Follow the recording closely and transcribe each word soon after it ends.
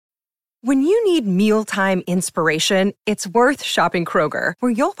When you need mealtime inspiration, it's worth shopping Kroger,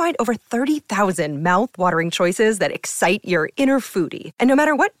 where you'll find over 30,000 mouth-watering choices that excite your inner foodie. And no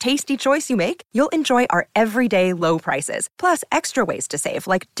matter what tasty choice you make, you'll enjoy our everyday low prices, plus extra ways to save,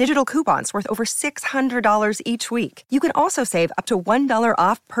 like digital coupons worth over $600 each week. You can also save up to $1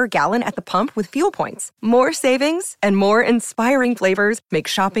 off per gallon at the pump with fuel points. More savings and more inspiring flavors make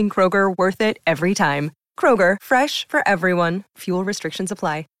shopping Kroger worth it every time. Kroger, fresh for everyone. Fuel restrictions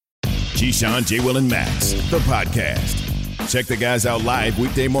apply. Keyshawn, J. Will, and Max, the podcast. Check the guys out live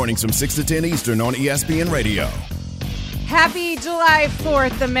weekday mornings from 6 to 10 Eastern on ESPN Radio. Happy July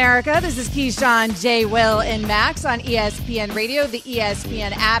 4th, America. This is Keyshawn, J. Will, and Max on ESPN Radio, the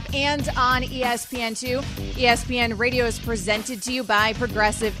ESPN app, and on ESPN2. ESPN Radio is presented to you by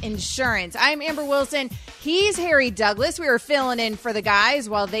Progressive Insurance. I'm Amber Wilson. He's Harry Douglas. We are filling in for the guys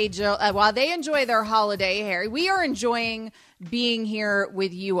while they enjoy their holiday, Harry. We are enjoying being here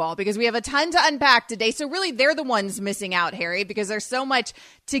with you all because we have a ton to unpack today. So really, they're the ones missing out, Harry, because there's so much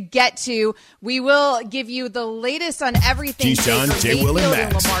to get to. We will give you the latest on everything. Keyshawn, J. Will,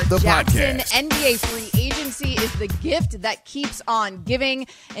 and Max, the Jackson. podcast. NBA free agency is the gift that keeps on giving.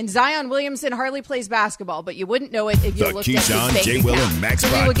 And Zion Williamson hardly plays basketball, but you wouldn't know it if you looked at his bank account. J. Will, and Max so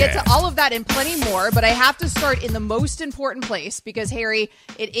podcast. we will get to all of that and plenty more, but I have to start in the most important place because, Harry,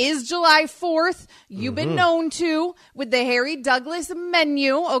 it is July 4th. You've been known to with the Harry Douglas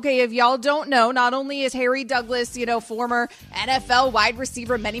menu. Okay, if y'all don't know, not only is Harry Douglas, former NFL wide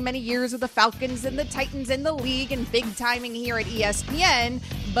receiver, many years with the Falcons and the Titans in the league and big timing here at ESPN,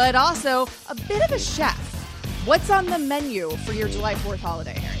 but also a bit of a chef. What's on the menu for your July 4th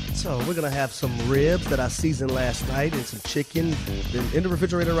holiday, Harry? So we're going to have some ribs that I seasoned last night and some chicken in the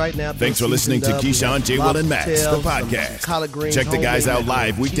refrigerator right now. Thanks for listening to Keyshawn, J. Will, and Max, the podcast. Collard greens, check the guys out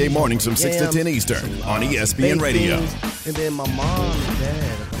live weekday mornings from 6 to 10 Eastern on ESPN Radio. And then my mom and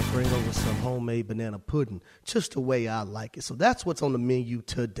dad are going to bring over some homemade banana pudding, just the way I like it. So that's what's on the menu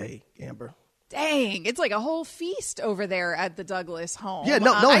today, Amber. Dang, it's like a whole feast over there at the Douglas home. Yeah,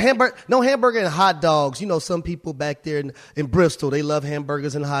 no hamburger and hot dogs. You know, some people back there in Bristol, they love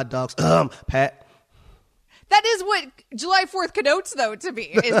hamburgers and hot dogs. Pat. That is what July 4th connotes, though, to me,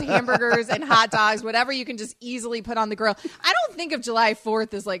 is hamburgers and hot dogs, whatever you can just easily put on the grill. I don't think of July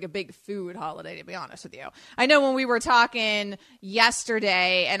 4th as like a big food holiday, to be honest with you. I know when we were talking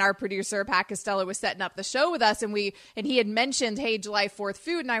yesterday and our producer, Pat Costello, was setting up the show with us and he had mentioned, hey, July 4th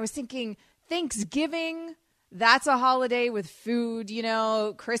food. And I was thinking, Thanksgiving, that's a holiday with food,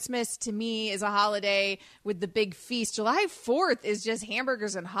 Christmas to me is a holiday with the big feast. July 4th is just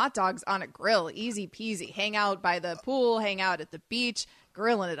hamburgers and hot dogs on a grill. Easy peasy. Hang out by the pool, hang out at the beach,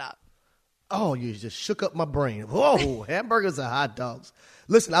 grilling it up. Oh, you just shook up my brain. Whoa, hamburgers and hot dogs.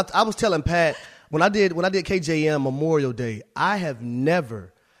 Listen, I was telling Pat, when I did KJM Memorial Day, I have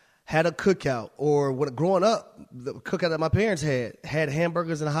never had a cookout or growing up, the cookout that my parents had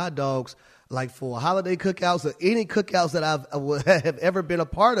hamburgers and hot dogs like for holiday cookouts or any cookouts that have ever been a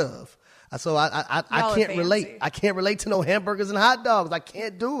part of. So I can't relate. I can't relate to no hamburgers and hot dogs. I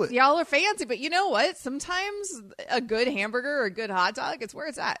can't do it. Y'all are fancy, but you know what? Sometimes a good hamburger or a good hot dog, it's where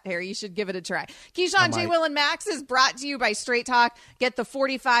it's at, Harry. You should give it a try. Keyshawn, J. Will, and Max is brought to you by Straight Talk. Get the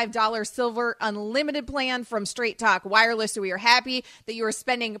 $45 Silver Unlimited plan from Straight Talk Wireless. So we are happy that you are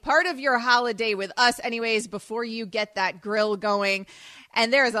spending part of your holiday with us anyways before you get that grill going.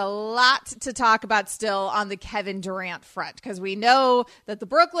 And there is a lot to talk about still on the Kevin Durant front because we know that the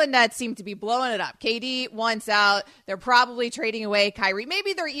Brooklyn Nets seem to be blowing it up. KD wants out. They're probably trading away Kyrie.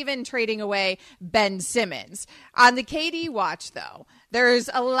 Maybe they're even trading away Ben Simmons. On the KD watch, though, there's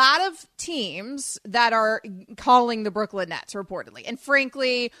a lot of teams that are calling the Brooklyn Nets, reportedly. And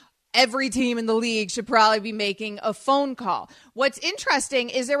frankly, every team in the league should probably be making a phone call. What's interesting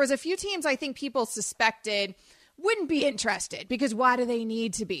is there was a few teams I think people suspected wouldn't be interested because why do they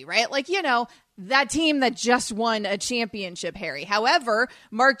need to be, right? Like, that team that just won a championship, Harry. However,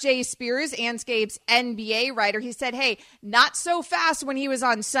 Mark J. Spears, Anscape's NBA writer, he said, hey, not so fast when he was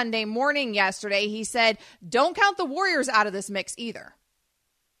on Sunday Morning yesterday. He said, don't count the Warriors out of this mix either.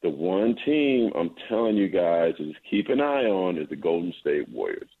 The one team I'm telling you guys to just keep an eye on is the Golden State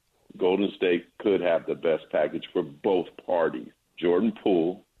Warriors. Golden State could have the best package for both parties. Jordan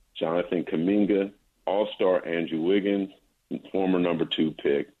Poole, Jonathan Kuminga, All-Star Andrew Wiggins, and former number 2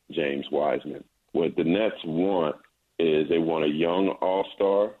 pick James Wiseman. What the Nets want is they want a young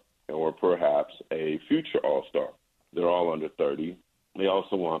All-Star or perhaps a future All-Star. They're all under 30. They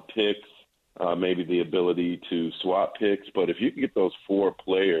also want picks, maybe the ability to swap picks. But if you can get those 4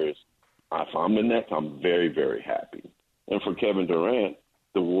 players, if I'm the Nets, I'm very, very happy. And for Kevin Durant,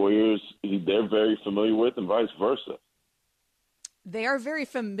 the Warriors, they're very familiar with and vice versa. they are very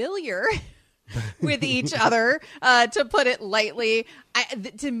familiar with each other, to put it lightly.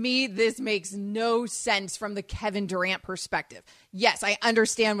 To me, this makes no sense from the Kevin Durant perspective. Yes, I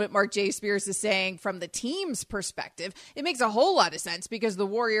understand what Mark J. Spears is saying from the team's perspective. It makes a whole lot of sense because the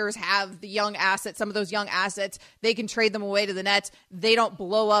Warriors have the young assets, some of those young assets. They can trade them away to the Nets. They don't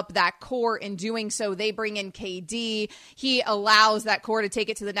blow up that core in doing so. They bring in KD. He allows that core to take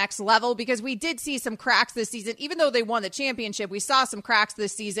it to the next level because we did see some cracks this season. Even though they won the championship, we saw some cracks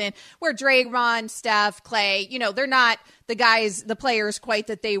this season where Draymond, Steph, Clay, they're not the players quite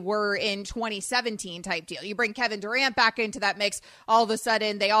that they were in 2017 type deal. You bring Kevin Durant back into that mix, all of a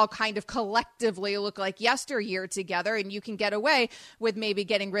sudden they all kind of collectively look like yesteryear together, and you can get away with maybe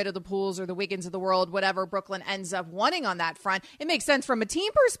getting rid of the Pools or the Wiggins of the world, whatever Brooklyn ends up wanting on that front. It makes sense from a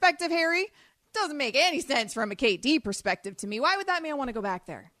team perspective, Harry. It doesn't make any sense from a KD perspective to me. Why would that man want to go back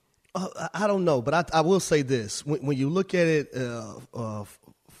there? I don't know, but I will say this. When you look at it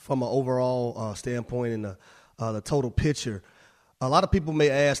from an overall standpoint and the total picture, a lot of people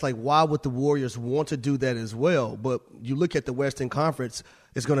may ask, like, why would the Warriors want to do that as well? But you look at the Western Conference,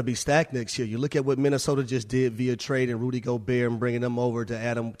 it's going to be stacked next year. You look at what Minnesota just did via trade and Rudy Gobert and bringing them over to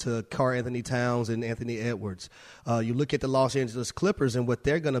add them to Karl-Anthony Towns and Anthony Edwards. You look at the Los Angeles Clippers and what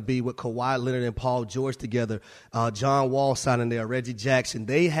they're going to be with Kawhi Leonard and Paul George together. John Wall signing there, Reggie Jackson.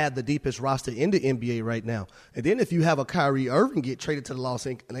 They have the deepest roster in the NBA right now. And then if you have a Kyrie Irving get traded to the Los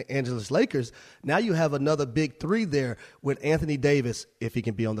Angeles Lakers, now you have another big three there with Anthony Davis, if he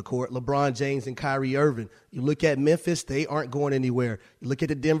can be on the court, LeBron James and Kyrie Irving. You look at Memphis, they aren't going anywhere. You look at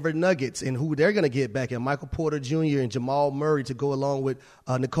the Denver Nuggets and who they're going to get back, and Michael Porter Jr. and Jamal Murray to go along with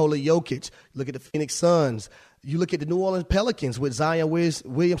Nikola Jokic. You look at the Phoenix Suns. You look at the New Orleans Pelicans with Zion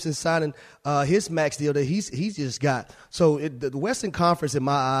Williamson signing his max deal that he's just got. So the Western Conference, in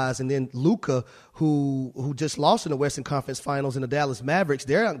my eyes, and then Luka, who just lost in the Western Conference Finals in the Dallas Mavericks,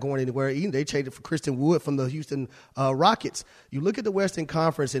 they're not going anywhere either. They traded for Christian Wood from the Houston Rockets. You look at the Western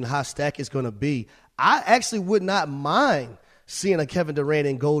Conference and how stacked it's going to be. I actually would not mind seeing a Kevin Durant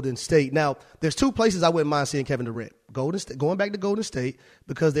in Golden State. Now, there's two places I wouldn't mind seeing Kevin Durant. Golden State, going back to Golden State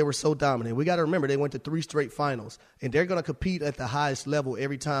because they were so dominant. We got to remember they went to 3 straight finals, and they're going to compete at the highest level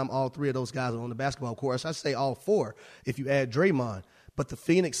every time all 3 of those guys are on the basketball court. I say all 4 if you add Draymond. But the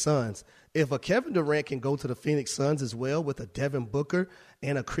Phoenix Suns, if a Kevin Durant can go to the Phoenix Suns as well with a Devin Booker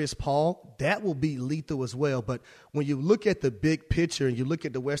and a Chris Paul, that will be lethal as well. But when you look at the big picture and you look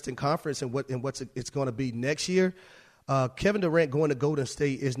at the Western Conference and what's it's going to be next year, Kevin Durant going to Golden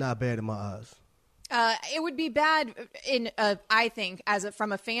State is not bad in my eyes. It would be bad I think,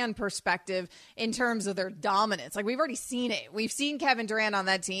 from a fan perspective, in terms of their dominance. Like, we've already seen it. We've seen Kevin Durant on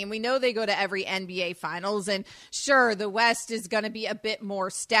that team. We know they go to every NBA Finals, and sure, the West is going to be a bit more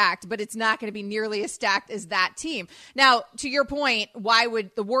stacked, but it's not going to be nearly as stacked as that team. Now, to your point, why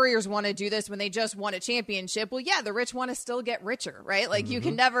would the Warriors want to do this when they just won a championship? Well, yeah, the rich want to still get richer, right? Like, you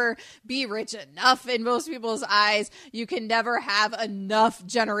can never be rich enough in most people's eyes. You can never have enough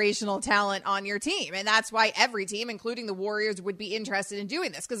generational talent on your team. And that's why every team, including the Warriors, would be interested in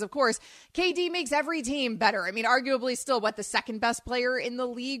doing this. Because, of course, KD makes every team better. I mean, arguably still, the second best player in the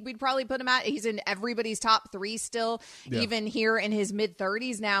league we'd probably put him at. He's in everybody's top 3 still, even here in his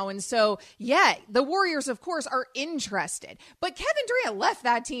mid-30s now. And so, yeah, the Warriors, of course, are interested. But Kevin Durant left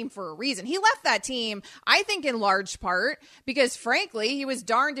that team for a reason. He left that team, I think, in large part because, frankly, he was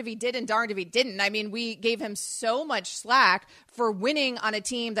darned if he did and darned if he didn't. I mean, we gave him so much slack for winning on a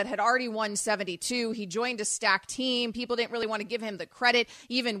team that had already won 72. He joined a stacked team. People didn't really want to give him the credit,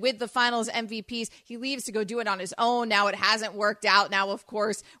 even with the finals MVPs. He leaves to go do it on his own. Now it hasn't worked out. Now, of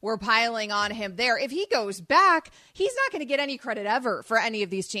course, we're piling on him there. If he goes back, he's not going to get any credit ever for any of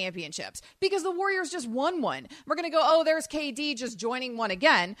these championships because the Warriors just won one. We're going to go, oh, there's KD just joining one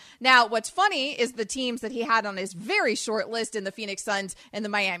again. Now, what's funny is the teams that he had on his very short list in the Phoenix Suns and the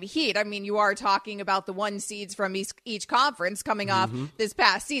Miami Heat. I mean, you are talking about the 1 seeds from each conference coming off this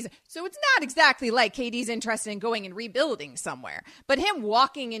past season. So it's not exactly like KD's interested in going and rebuilding somewhere. But him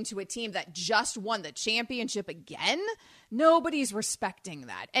walking into a team that just won the championship again, nobody's respecting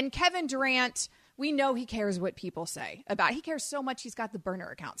that. And Kevin Durant, we know he cares what people say about. He cares so much he's got the burner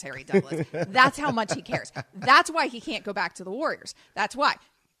accounts, Harry Douglas. That's how much he cares. That's why he can't go back to the Warriors. That's why.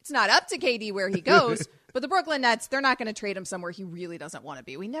 It's not up to KD where he goes, but the Brooklyn Nets, they're not going to trade him somewhere he really doesn't want to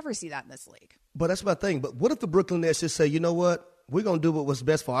be. We never see that in this league. But that's my thing. But what if the Brooklyn Nets just say, you know what? we're going to do what's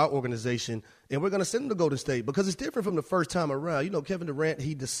best for our organization, and we're going to send him to Golden State because it's different from the first time around. You know, Kevin Durant,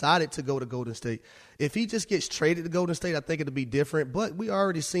 he decided to go to Golden State. If he just gets traded to Golden State, I think it'll be different. But we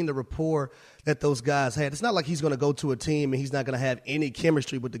already seen the rapport that those guys had. It's not like he's going to go to a team and he's not going to have any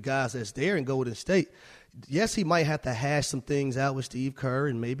chemistry with the guys that's there in Golden State. Yes, he might have to hash some things out with Steve Kerr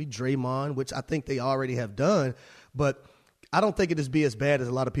and maybe Draymond, which I think they already have done. But I don't think it'll be as bad as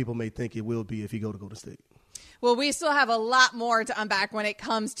a lot of people may think it will be if he go to Golden State. Well, we still have a lot more to unpack when it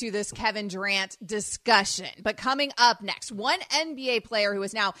comes to this Kevin Durant discussion. But coming up next, one NBA player who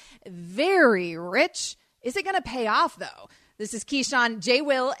is now very rich. Is it going to pay off, though? This is Keyshawn, J.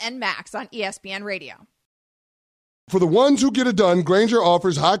 Will, and Max on ESPN Radio. For the ones who get it done, Grainger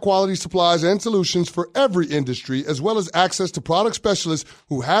offers high-quality supplies and solutions for every industry, as well as access to product specialists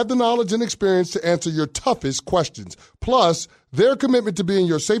who have the knowledge and experience to answer your toughest questions. Plus, their commitment to being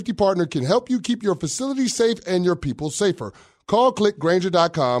your safety partner can help you keep your facility safe and your people safer. Call, click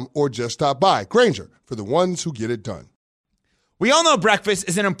Grainger.com, or just stop by. Grainger, for the ones who get it done. We all know breakfast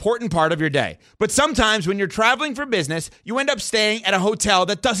is an important part of your day, but sometimes when you're traveling for business, you end up staying at a hotel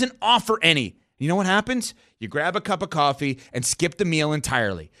that doesn't offer any. You know what happens? You grab a cup of coffee and skip the meal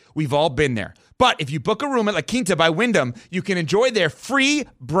entirely. We've all been there. But if you book a room at La Quinta by Wyndham, you can enjoy their free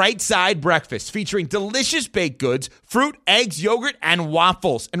Bright Side breakfast featuring delicious baked goods, fruit, eggs, yogurt, and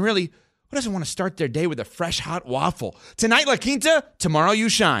waffles. And really, who doesn't want to start their day with a fresh hot waffle? Tonight, La Quinta, tomorrow you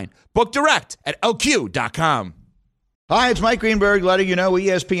shine. Book direct at LQ.com. Hi, it's Mike Greenberg letting you know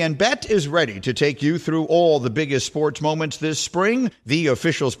ESPN Bet is ready to take you through all the biggest sports moments this spring. The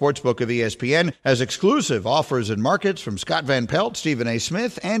official sportsbook of ESPN has exclusive offers and markets from Scott Van Pelt, Stephen A.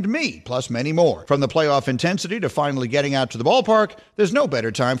 Smith, and me, plus many more. From the playoff intensity to finally getting out to the ballpark, there's no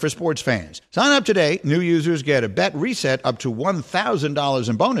better time for sports fans. Sign up today. New users get a bet reset up to $1,000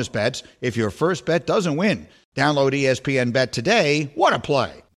 in bonus bets if your first bet doesn't win. Download ESPN Bet today. What a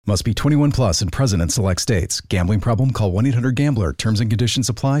play. Must be 21 plus and present in select states. Gambling problem? Call 1-800-GAMBLER. Terms and conditions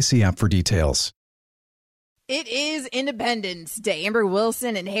apply. See app for details. It is Independence Day. Amber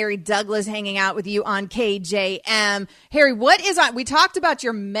Wilson and Harry Douglas hanging out with you on KJM. Harry, what is on? We talked about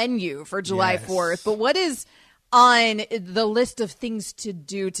your menu for July 4th, but what is on the list of things to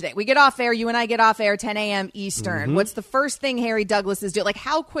do today? We get off air. You and I get off air 10 a.m. Eastern. Mm-hmm. What's the first thing Harry Douglas is doing? Like,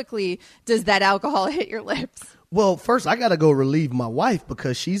 how quickly does that alcohol hit your lips? Well, first, I got to go relieve my wife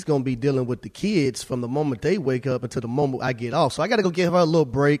because she's going to be dealing with the kids from the moment they wake up until the moment I get off. So I got to go give her a little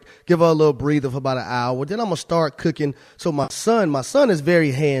break, give her a little breather for about an hour. Then I'm going to start cooking. So my son is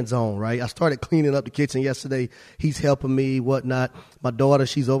very hands-on, right? I started cleaning up the kitchen yesterday. He's helping me, whatnot. My daughter,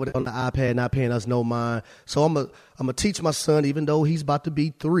 she's over there on the iPad, not paying us no mind. So I'm going to teach my son, even though he's about to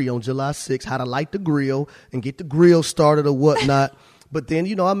be 3 on July 6th, how to light the grill and get the grill started or whatnot. But then,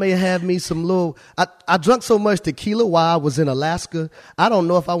 you know, I may have me some little – I drank so much tequila while I was in Alaska. I don't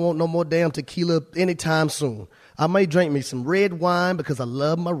know if I want no more damn tequila anytime soon. I may drink me some red wine because I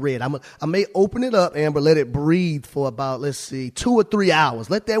love my red. I may open it up, Amber, let it breathe for about, 2 or 3 hours.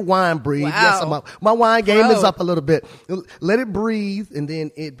 Let that wine breathe. Wow. Yes, my wine game is up a little bit. Let it breathe, and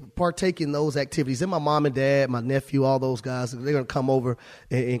then it partake in those activities. Then my mom and dad, my nephew, all those guys, they're going to come over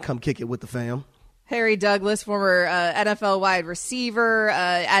and come kick it with the fam. Harry Douglas, former NFL wide receiver,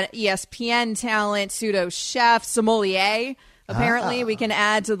 at ESPN talent, pseudo chef, sommelier. Apparently, we can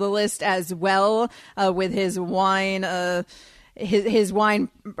add to the list as well with his wine. His wine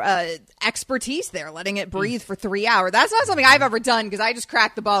expertise there, letting it breathe for 3 hours. That's not something I've ever done because I just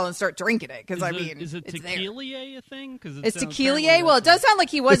crack the bottle and start drinking it. Because is it tequila a thing? It's tequila. Well, it does sound like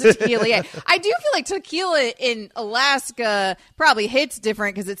he was a tequila. I do feel like tequila in Alaska probably hits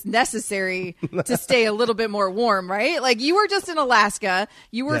different because it's necessary to stay a little bit more warm, right? Like you were just in Alaska,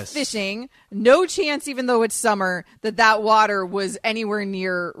 you were fishing. No chance, even though it's summer, that water was anywhere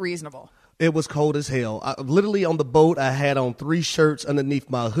near reasonable. It was cold as hell. Literally on the boat, I had on 3 shirts underneath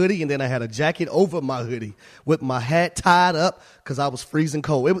my hoodie, and then I had a jacket over my hoodie with my hat tied up because I was freezing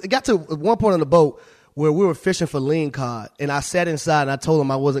cold. It got to one point on the boat where we were fishing for lingcod, and I sat inside, and I told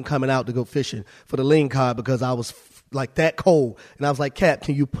him I wasn't coming out to go fishing for the lingcod because I was like that cold. And I was like, Cap,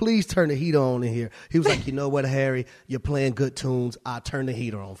 can you please turn the heater on in here? He was like, you know what, Harry? You're playing good tunes. I'll turn the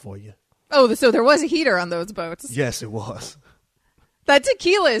heater on for you. Oh, so there was a heater on those boats. Yes, it was. That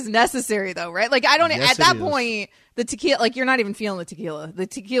tequila is necessary, though, right? Like, I don't, at that point, the tequila, like, you're not even feeling the tequila. The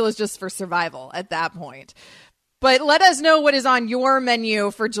tequila is just for survival at that point. But let us know what is on your menu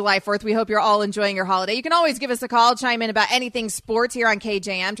for July 4th. We hope you're all enjoying your holiday. You can always give us a call, chime in about anything sports here on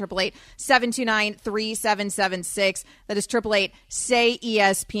KJM, 888-729-3776. That is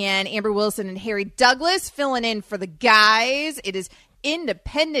 888-SAY-ESPN. Amber Wilson and Harry Douglas filling in for the guys. It is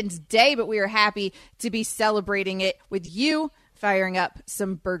Independence Day, but we are happy to be celebrating it with you, firing up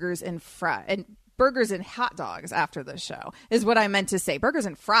some burgers and burgers and hot dogs after the show is what I meant to say. Burgers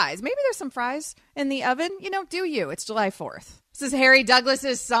and fries. Maybe there's some fries in the oven. Do you? It's July 4th. This is Harry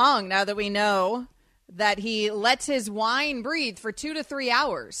Douglas's song now that we know that he lets his wine breathe for 2 to 3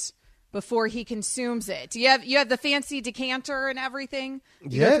 hours before he consumes it. You have the fancy decanter and everything?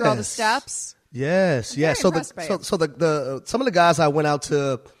 You go through all the steps? Yes. So some of the guys I went out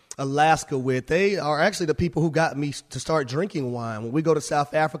to Alaska with, they are actually the people who got me to start drinking wine. When we go to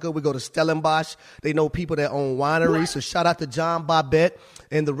South Africa, we go to Stellenbosch. They know people that own wineries. So shout out to John Bobette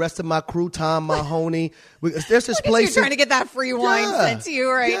and the rest of my crew, Tom Mahoney. There's this place. You're trying to get that free wine sent to you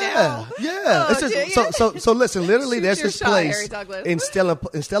now. Yeah. So listen, literally there's this place in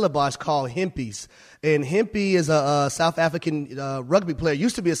Stellenbosch called Hempy's. And Hempy is a South African rugby player.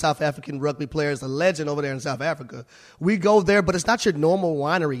 Used to be a South African rugby player. Is a legend over there in South Africa. We go there, but it's not your normal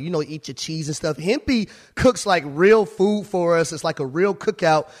winery. Eat your cheese and stuff. Hempy cooks like real food for us. It's like a real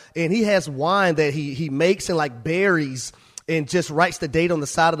cookout. And he has wine that he makes in like berries and just writes the date on the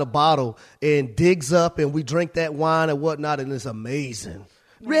side of the bottle and digs up, and we drink that wine and whatnot, and it's amazing.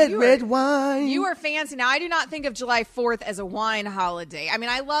 Red wine. You are fancy. Now, I do not think of July 4th as a wine holiday. I mean,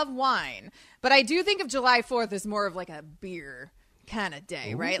 I love wine, but I do think of July 4th as more of like a beer kind of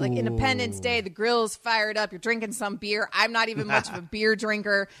day, right? Like Independence Day, the grill's fired up, you're drinking some beer. I'm not even much of a beer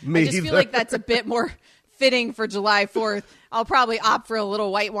drinker. I just feel like that's a bit more fitting for July 4th. I'll probably opt for a little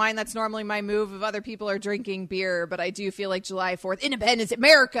white wine. That's normally my move if other people are drinking beer, but I do feel like July 4th, Independence,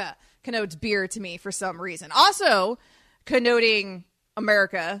 America connotes beer to me for some reason. Also connoting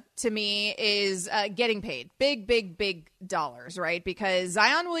America to me is getting paid big dollars, right? Because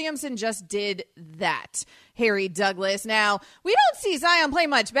Zion Williamson just did that. Harry Douglas. Now, we don't see Zion play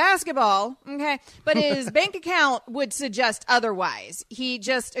much basketball, okay? But his bank account would suggest otherwise. He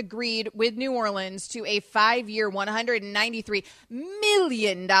just agreed with New Orleans to a 5-year, $193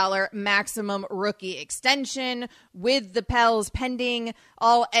 million maximum rookie extension. With the Pels pending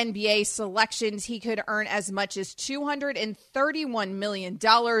all NBA selections, he could earn as much as $231 million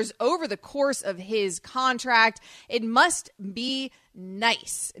over the course of his contract. It must be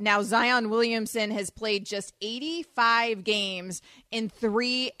nice. Now, Zion Williamson has played just 85 games in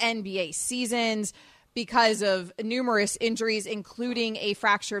 3 NBA seasons because of numerous injuries, including a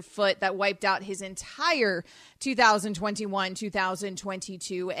fractured foot that wiped out his entire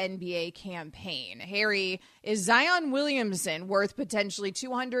 2021-2022 NBA campaign. Harry, is Zion Williamson worth potentially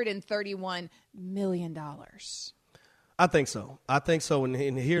 $231 million? I think so.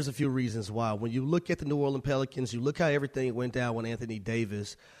 And here's a few reasons why. When you look at the New Orleans Pelicans, you look how everything went down with Anthony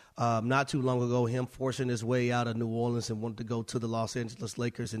Davis. Not too long ago, him forcing his way out of New Orleans and wanted to go to the Los Angeles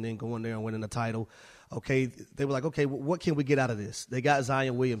Lakers and then going there and winning the title. Okay, they were like, okay, what can we get out of this? They got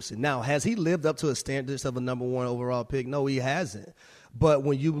Zion Williamson. Now, has he lived up to the standards of a number 1 overall pick? No, he hasn't. But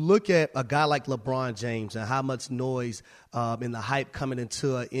when you look at a guy like LeBron James and how much noise and the hype coming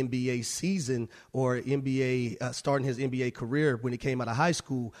into an NBA season or NBA starting his NBA career when he came out of high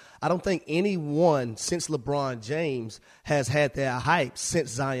school, I don't think anyone since LeBron James has had that hype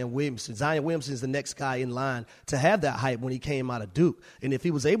since Zion Williamson. Zion Williamson is the next guy in line to have that hype when he came out of Duke. And if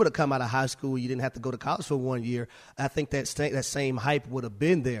he was able to come out of high school, you didn't have to go to college for 1 year, I think that same hype would have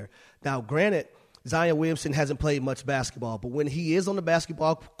been there. Now, granted, Zion Williamson hasn't played much basketball, but when he is on the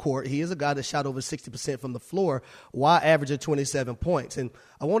basketball court, he is a guy that shot over 60% from the floor while averaging 27 points. And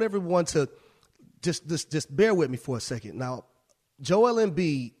I want everyone to just bear with me for a second. Now, Joel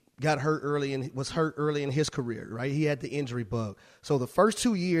Embiid got hurt early and was hurt early in his career, right? He had the injury bug. So the first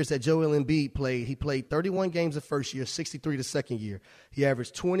 2 years that Joel Embiid played, he played 31 games the first year, 63 the second year. He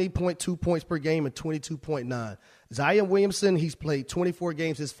averaged 20.2 points per game and 22.9. Zion Williamson, he's played 24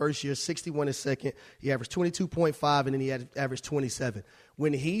 games his first year, 61 his second. He averaged 22.5, and then he averaged 27.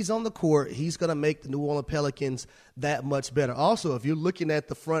 When he's on the court, he's going to make the New Orleans Pelicans that much better. Also, if you're looking at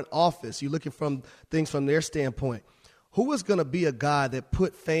the front office, you're looking from things from their standpoint, who is going to be a guy that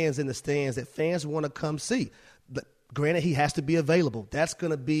put fans in the stands that fans want to come see? But granted, he has to be available. That's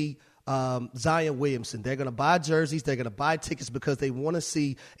going to be Zion Williamson. They're going to buy jerseys. They're going to buy tickets because they want to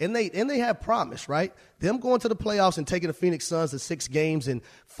see, and they have promise, right? Them going to the playoffs and taking the Phoenix Suns to 6 games and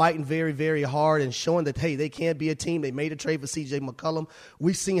fighting very, very hard and showing that, hey, they can be a team. They made a trade for C.J. McCollum.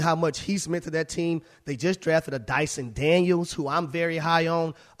 We've seen how much he's meant to that team. They just drafted a Dyson Daniels, who I'm very high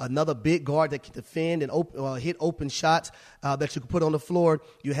on, another big guard that can defend and hit open shots that you can put on the floor.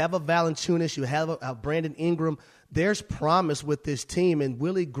 You have a Valanciunas. You have a Brandon Ingram. There's promise with this team, and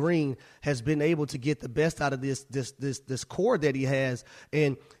Willie Green has been able to get the best out of this core that he has.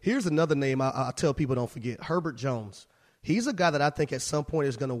 And here's another name I tell people don't forget, Herbert Jones. He's a guy that I think at some point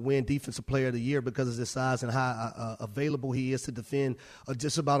is going to win Defensive Player of the Year because of his size and how available he is to defend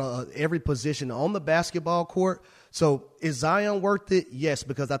just about every position on the basketball court. So is Zion worth it? Yes,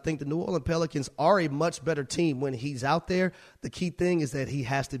 because I think the New Orleans Pelicans are a much better team when he's out there. The key thing is that he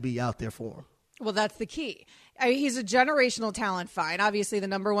has to be out there for him. Well, that's the key. I mean, he's a generational talent, fine. Obviously, the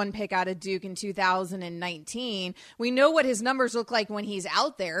number one pick out of Duke in 2019. We know what his numbers look like when he's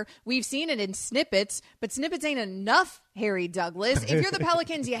out there. We've seen it in snippets, but snippets ain't enough, Harry Douglas. If you're the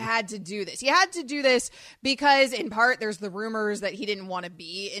Pelicans, you had to do this. You had to do this because, in part, there's the rumors that he didn't want to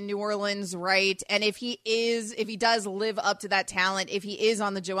be in New Orleans, right? And if he does live up to that talent, if he is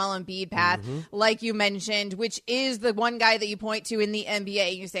on the Joel Embiid path, like you mentioned, which is the one guy that you point to in the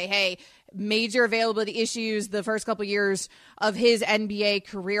NBA, you say, hey, major availability issues the first couple years of his NBA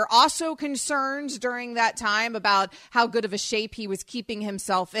career. Also concerns during that time about how good of a shape he was keeping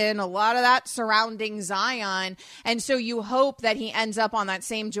himself in. A lot of that surrounding Zion. And so you hope that he ends up on that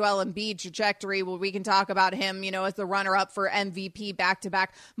same Joel Embiid trajectory where we can talk about him, as the runner-up for MVP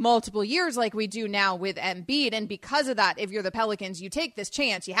back-to-back multiple years like we do now with Embiid. And because of that, if you're the Pelicans, you take this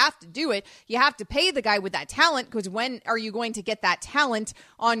chance. You have to do it. You have to pay the guy with that talent, because when are you going to get that talent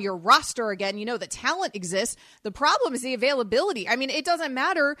on your roster again? The talent exists. The problem is the availability. I mean, it doesn't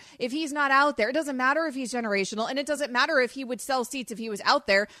matter if he's not out there. It doesn't matter if he's generational, and it doesn't matter if he would sell seats if he was out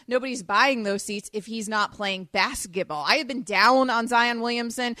there. Nobody's buying those seats if he's not playing basketball. I have been down on Zion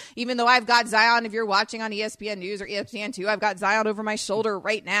Williamson, even though I've got Zion. If you're watching on ESPN News or ESPN2, I've got Zion over my shoulder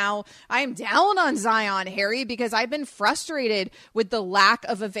right now. I am down on Zion, Harry, because I've been frustrated with the lack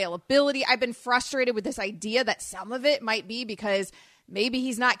of availability. I've been frustrated with this idea that some of it might be because maybe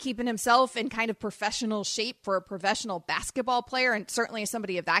he's not keeping himself in kind of professional shape for a professional basketball player, and certainly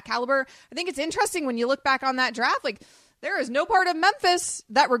somebody of that caliber. I think it's interesting when you look back on that draft, there is no part of Memphis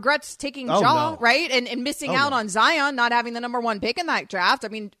that regrets taking Ja, right? And missing out on Zion, not having the number one pick in that draft. I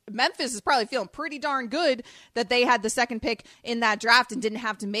mean, Memphis is probably feeling pretty darn good that they had the second pick in that draft and didn't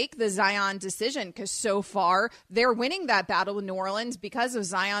have to make the Zion decision, because so far they're winning that battle with New Orleans because of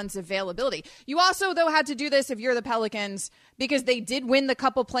Zion's availability. You also, though, had to do this if you're the Pelicans, because they did win the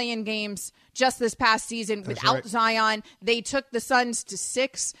couple play-in games just this past season without Zion. They took the Suns to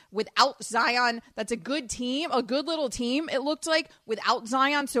 6 without Zion. That's a good team, a good little team, it looked like, without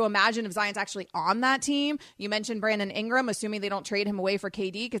Zion. So imagine if Zion's actually on that team. You mentioned Brandon Ingram, assuming they don't trade him away for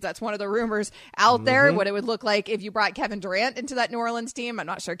KD, because that's one of the rumors out there, what it would look like if you brought Kevin Durant into that New Orleans team. I'm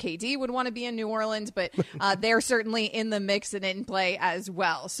not sure KD would want to be in New Orleans, but they're certainly in the mix and in play as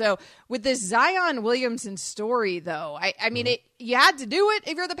well. So with this Zion Williamson story, though, I mean, you had to do it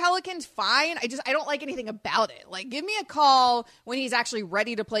if you're the Pelicans, fine. I don't like anything about it. Give me a call when he's actually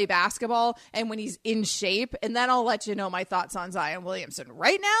ready to play basketball and when he's in shape, and then I'll let you know my thoughts on Zion Williamson.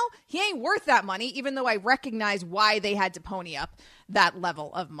 Right now, he ain't worth that money, even though I recognize why they had to pony up that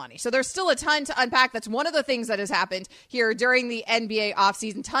level of money. So there's still a ton to unpack. That's one of the things that has happened here during the NBA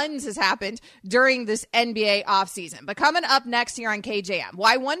offseason. Tons has happened during this NBA offseason. But coming up next here on KJM,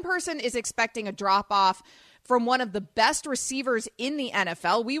 why one person is expecting a drop-off from one of the best receivers in the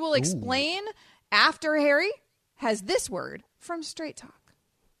NFL. We will explain after Harry has this word from Straight Talk.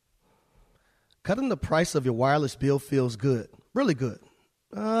 Cutting the price of your wireless bill feels good. Really good.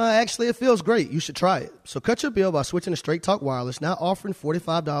 Actually, it feels great. You should try it. So cut your bill by switching to Straight Talk Wireless, now offering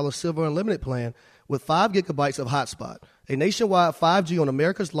 $45 Silver Unlimited plan with 5 gigabytes of hotspot, a nationwide 5G on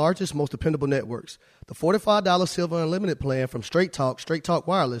America's largest, most dependable networks. The $45 Silver Unlimited plan from Straight Talk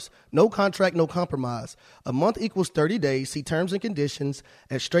Wireless, no contract, no compromise. A month equals 30 days. See terms and conditions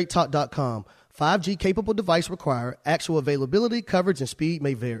at straighttalk.com. 5G capable device required. Actual availability, coverage, and speed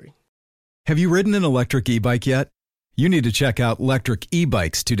may vary. Have you ridden an electric e-bike yet? You need to check out Lectric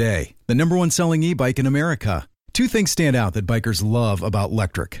E-Bikes today, the #1 selling e-bike in America. 2 things stand out that bikers love about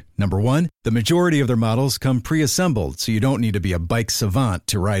Lectric. Number 1, the majority of their models come pre-assembled, so you don't need to be a bike savant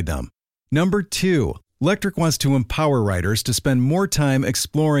to ride them. Number 2, Lectric wants to empower riders to spend more time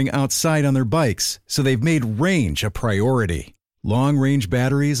exploring outside on their bikes, so they've made range a priority. Long-range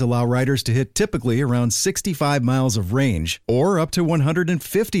batteries allow riders to hit typically around 65 miles of range, or up to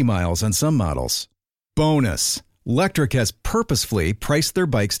 150 miles on some models. Bonus! Lectric has purposefully priced their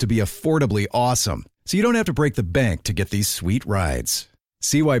bikes to be affordably awesome, so you don't have to break the bank to get these sweet rides.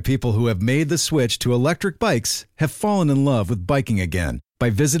 See why people who have made the switch to electric bikes have fallen in love with biking again by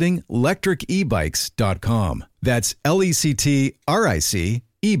visiting lectricebikes.com. That's LECTRIC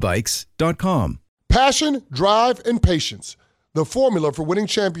ebikes.com. Passion, drive, and patience. The formula for winning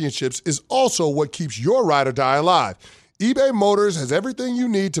championships is also what keeps your ride or die alive. eBay Motors has everything you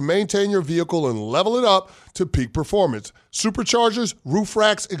need to maintain your vehicle and level it up to peak performance. Superchargers, roof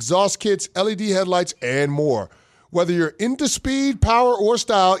racks, exhaust kits, LED headlights, and more. Whether you're into speed, power, or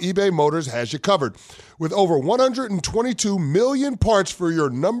style, eBay Motors has you covered. With over 122 million parts for your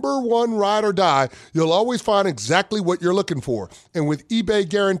number one ride or die, you'll always find exactly what you're looking for. And with eBay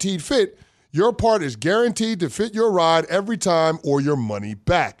Guaranteed Fit, your part is guaranteed to fit your ride every time or your money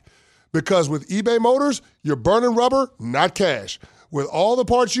back. Because with eBay Motors, you're burning rubber, not cash. With all the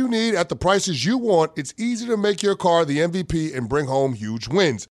parts you need at the prices you want, it's easy to make your car the MVP and bring home huge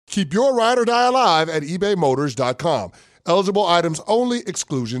wins. Keep your ride or die alive at ebaymotors.com. Eligible items only.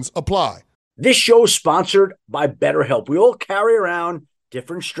 Exclusions apply. This show is sponsored by BetterHelp. We all carry around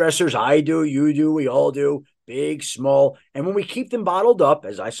different stressors. I do, you do, we all do, big, small. And when we keep them bottled up,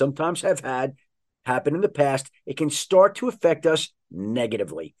 as I sometimes have had happen in the past, it can start to affect us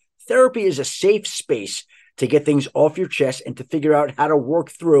negatively. Therapy is a safe space to get things off your chest and to figure out how to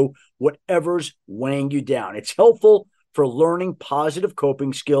work through whatever's weighing you down. It's helpful for learning positive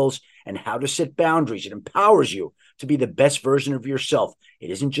coping skills and how to set boundaries. It empowers you to be the best version of yourself. It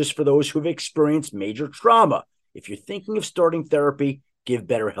isn't just for those who have experienced major trauma. If you're thinking of starting therapy, give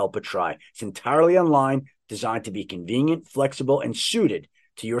BetterHelp a try. It's entirely online, designed to be convenient, flexible, and suited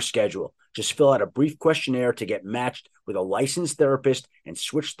to your schedule. Just fill out a brief questionnaire to get matched with a licensed therapist and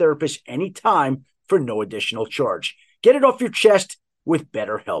switch therapists anytime for no additional charge. Get it off your chest with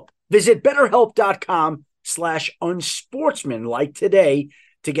BetterHelp. Visit BetterHelp.com/unsportsmanlike today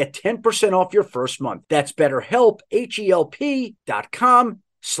to get 10% off your first month. That's BetterHelp,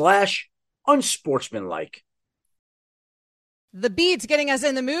 HELP.com/unsportsmanlike. The Beats getting us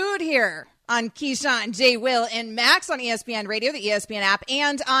in the mood here on Keyshawn, J. Will, and Max on ESPN Radio, the ESPN app,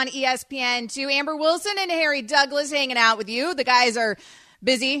 and on ESPN2. Amber Wilson and Harry Douglas hanging out with you. The guys are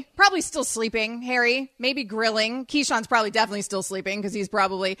busy, probably still sleeping. Harry, maybe grilling. Keyshawn's probably definitely still sleeping because he's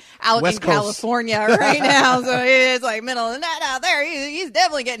probably out West in Coast. California right now. So it's like middle of the night out there. He's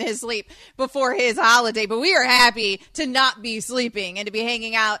definitely getting his sleep before his holiday. But we are happy to not be sleeping and to be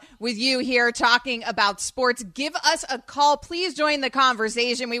hanging out with you here talking about sports. Give us a call. Please join the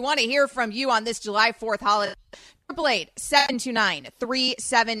conversation. We want to hear from you on this July 4th holiday.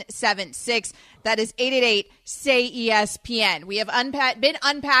 888-729-3776. That is 888-SAY-ESPN. We have been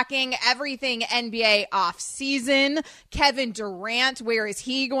unpacking everything NBA off season. Kevin Durant, where is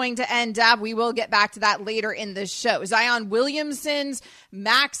he going to end up? We will get back to that later in the show. Zion Williamson's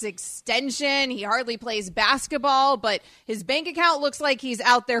max extension. He hardly plays basketball, but his bank account looks like he's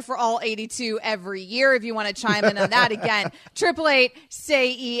out there for all 82 every year. If you want to chime in on that again,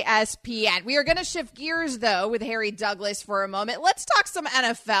 888-SAY-ESPN. We are going to shift gears, though, with Harry Douglas for a moment. Let's talk some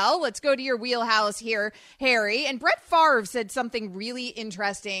NFL. Let's go to your wheelhouse here, Harry. And Brett Favre said something really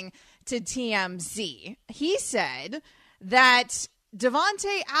interesting to TMZ. He said that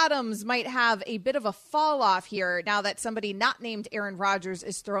Davante Adams might have a bit of a fall off here now that somebody not named Aaron Rodgers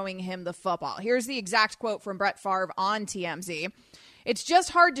is throwing him the football. Here's the exact quote from Brett Favre on TMZ. It's just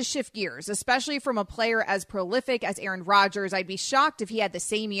hard to shift gears, especially from a player as prolific as Aaron Rodgers. I'd be shocked if he had the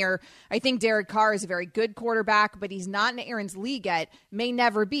same year. I think Derek Carr is a very good quarterback, but he's not in Aaron's league yet, may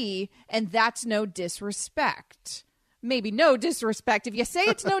never be, and that's no disrespect. Maybe no disrespect. If you say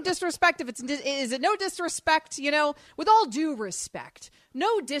it's no disrespect, is it no disrespect, with all due respect,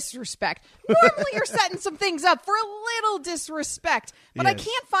 no disrespect. Normally you're setting some things up for a little disrespect, but yes. I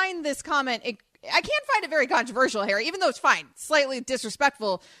can't find this comment. I can't find it very controversial, Harry, even though it's fine, slightly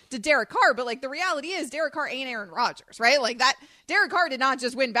disrespectful to Derek Carr. But, the reality is Derek Carr ain't Aaron Rodgers, right? That Derek Carr did not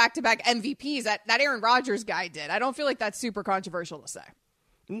just win back-to-back MVPs. That Aaron Rodgers guy did. I don't feel like that's super controversial to say.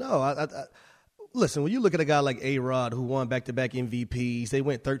 No, listen, when you look at a guy like A-Rod who won back-to-back MVPs, they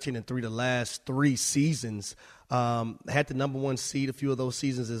went 13-3 the last 3 seasons, had the number 1 seed a few of those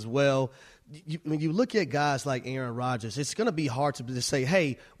seasons as well. When you look at guys like Aaron Rodgers, it's going to be hard to say,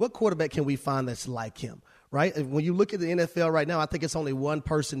 hey, what quarterback can we find that's like him, right? When you look at the NFL right now, I think it's only one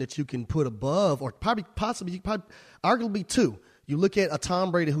person that you can put above, or possibly arguably 2. You look at a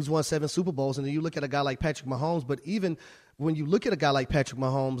Tom Brady who's won 7 Super Bowls, and then you look at a guy like Patrick Mahomes. But even when you look at a guy like Patrick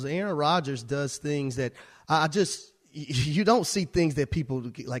Mahomes, Aaron Rodgers does things that you don't see things that people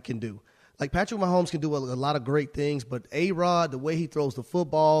can do. Like Patrick Mahomes can do a lot of great things, but A-Rod, the way he throws the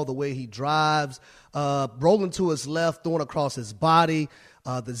football, the way he drives, rolling to his left, throwing across his body,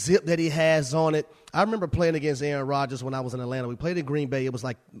 the zip that he has on it. I remember playing against Aaron Rodgers when I was in Atlanta. We played in Green Bay. It was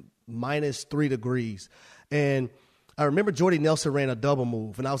like -3 degrees. And I remember Jordy Nelson ran a double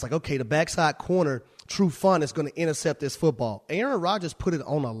move, and I was like, okay, the backside corner, True Fun, is going to intercept this football. Aaron Rodgers put it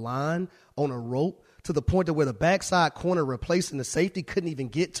on a line, on a rope, to the point to where the backside corner replacing the safety couldn't even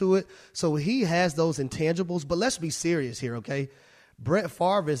get to it. So he has those intangibles. But let's be serious here, okay? Brett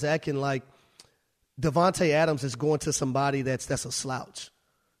Favre is acting like Davante Adams is going to somebody that's a slouch.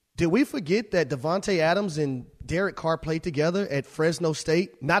 Did we forget that Davante Adams and Derek Carr played together at Fresno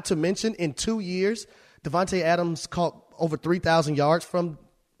State. Not to mention, in 2 years, Davante Adams caught over 3,000 yards from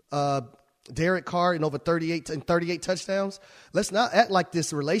Derek Carr and over 38 touchdowns. Let's not act like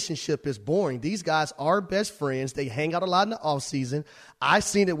this relationship is boring. These guys are best friends. They hang out a lot in the offseason. I've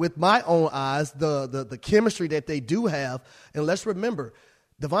seen it with my own eyes, the chemistry that they do have. And let's remember,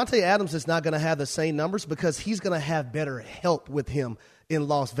 Davante Adams is not going to have the same numbers because he's going to have better help with him in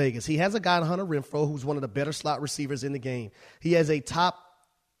Las Vegas. He has a guy in Hunter Renfrow who's one of the better slot receivers in the game. He has a top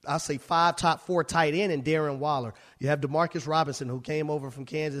 4 tight end in Darren Waller. You have Demarcus Robinson, who came over from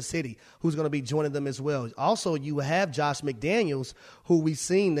Kansas City, who's going to be joining them as well. Also, you have Josh McDaniels, who we've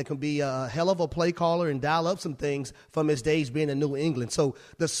seen that can be a hell of a play caller and dial up some things from his days being in New England. So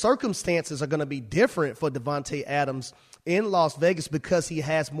the circumstances are going to be different for Davante Adams in Las Vegas because he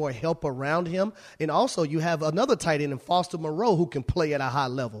has more help around him. And also you have another tight end in Foster Moreau who can play at a high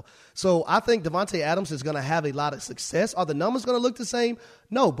level. So I think Davante Adams is going to have a lot of success. Are the numbers going to look the same?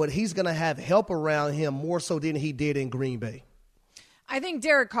 No, but he's going to have help around him more so than he did in Green Bay. I think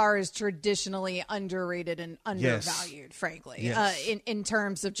Derek Carr is traditionally underrated and undervalued, frankly, in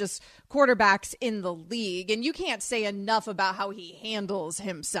terms of just quarterbacks in the league. And you can't say enough about how he handles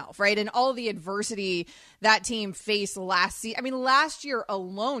himself, right? And all the adversity that team faced last season. I mean, last year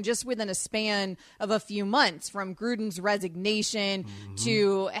alone, just within a span of a few months, from Gruden's resignation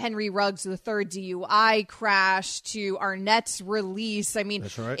to Henry Ruggs' third DUI crash to Arnett's release. I mean,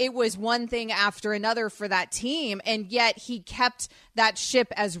 It was one thing after another for that team, and yet he kept that ship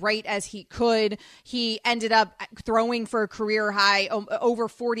as right as he could. He ended up throwing for a career high over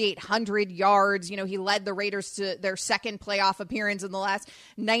 4,800 yards. You know, he led the Raiders to their second playoff appearance in the last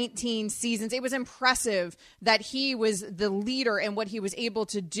 19 seasons. It was impressive that he was the leader and what he was able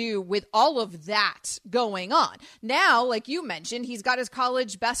to do with all of that going on. Now, like you mentioned, he's got his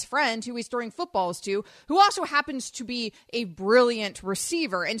college best friend who he's throwing footballs to, who also happens to be a brilliant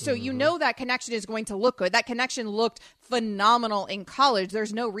receiver. And so you know that connection is going to look good. That connection looked phenomenal in college.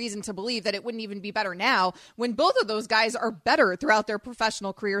 There's no reason to believe that it wouldn't even be better now when both of those guys are better throughout their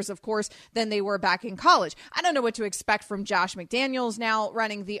professional careers, of course, than they were back in college. I don't know what to expect from Josh McDaniels now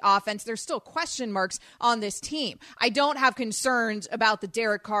running the offense. There's still question marks on this team. I don't have concerns about the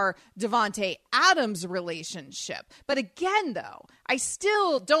Derek Carr, Davante Adams relationship. But again, though, I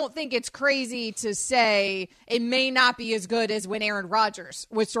still don't think it's crazy to say it may not be as good as when Aaron Rodgers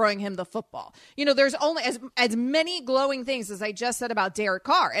was throwing him the football. You know, there's only as many glowing things as I just said about Derek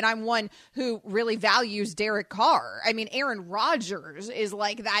Carr, and I'm one who really values Derek Carr. I mean, Aaron Rodgers is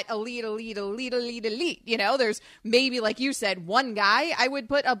like that elite. You know, there's maybe, like you said, one guy I would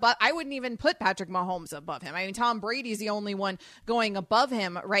put above. I wouldn't even put Patrick Mahomes above him. I mean, Tom Brady's the only one going above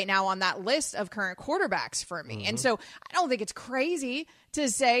him right now on that list of current quarterbacks for me. And so I don't think it's crazy to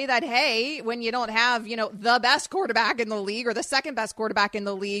say that, hey, when you don't have, you know, the best quarterback in the league or the second best quarterback in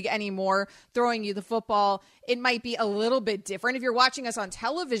the league anymore throwing you the football, it might be a little bit different. If you're watching us on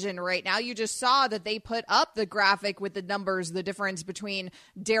television right now, you just saw that they put up the graphic with the numbers, the difference between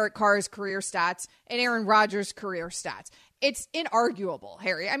Derek Carr's career stats and Aaron Rodgers' career stats. It's inarguable,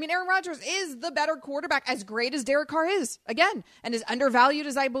 Harry. I mean, Aaron Rodgers is the better quarterback, as great as Derek Carr is, again, and as undervalued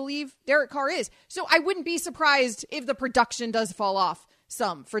as I believe Derek Carr is. So I wouldn't be surprised if the production does fall off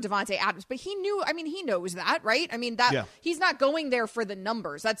some for Davante Adams. But he knows that, right? I mean, he's not going there for the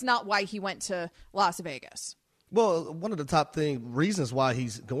numbers. That's not why he went to Las Vegas. Well, one of the top reasons why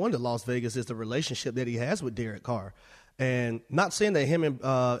he's going to Las Vegas is the relationship that he has with Derek Carr. And not saying that him and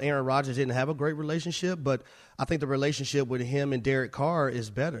Aaron Rodgers didn't have a great relationship, but I think the relationship with him and Derek Carr is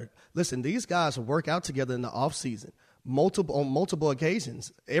better. Listen, these guys work out together in the offseason, on multiple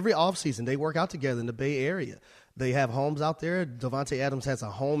occasions. Every offseason, they work out together in the Bay Area. They have homes out there. Davante Adams has a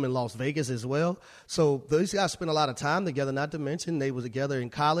home in Las Vegas as well. So those guys spend a lot of time together, not to mention they were together in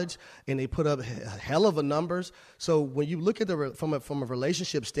college, and they put up hell of a numbers. So when you look at from a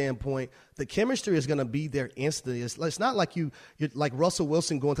relationship standpoint, the chemistry is going to be there instantly. It's not like you're like Russell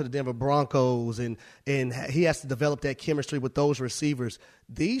Wilson going to the Denver Broncos, and he has to develop that chemistry with those receivers.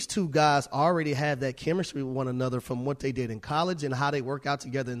 These two guys already have that chemistry with one another from what they did in college and how they work out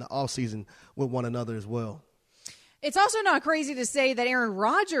together in the offseason with one another as well. It's also not crazy to say that Aaron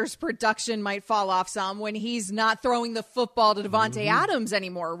Rodgers' production might fall off some when he's not throwing the football to Davante Adams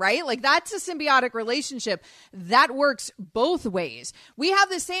anymore, right? Like, that's a symbiotic relationship that works both ways. We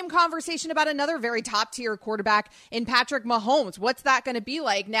have the same conversation about another very top-tier quarterback in Patrick Mahomes. What's that going to be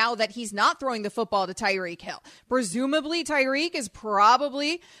like now that he's not throwing the football to Tyreek Hill? Presumably, Tyreek is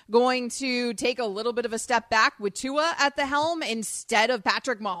probably going to take a little bit of a step back with Tua at the helm instead of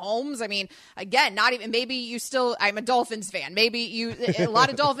Patrick Mahomes. I mean, again, not even, maybe you still, I'm a Dolphins fan. Maybe a lot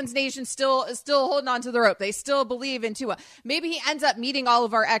of Dolphins Nation still holding on to the rope. They still believe in Tua. Maybe he ends up meeting all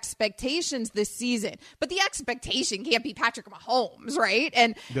of our expectations this season, but the expectation can't be Patrick Mahomes, right?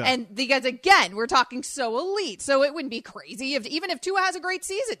 And because again, we're talking so elite, so it wouldn't be crazy even if Tua has a great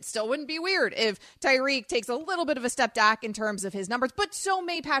season. It still wouldn't be weird if Tyreek takes a little bit of a step back in terms of his numbers, but so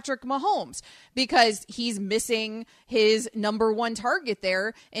may Patrick Mahomes because he's missing his number one target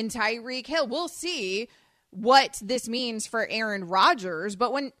there in Tyreek Hill. We'll see what this means for Aaron Rodgers,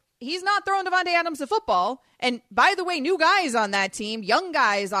 but when he's not throwing Davante Adams the football, and by the way, new guys on that team, young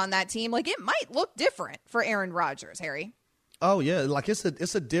guys on that team, like it might look different for Aaron Rodgers, Harry. Oh yeah, like it's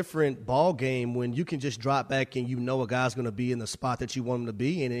a different ball game when you can just drop back and you know a guy's going to be in the spot that you want him to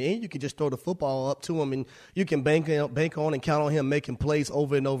be in, and you can just throw the football up to him, and you can bank on and count on him making plays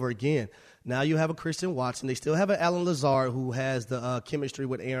over and over again. Now you have a Christian Watson. They still have an Alan Lazard who has the chemistry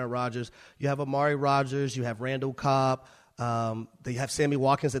with Aaron Rodgers. You have Amari Rodgers. You have Randall Cobb. They have Sammy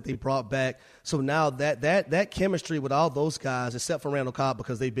Watkins that they brought back. So now that chemistry with all those guys, except for Randall Cobb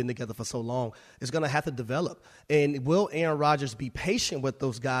because they've been together for so long, is going to have to develop. And will Aaron Rodgers be patient with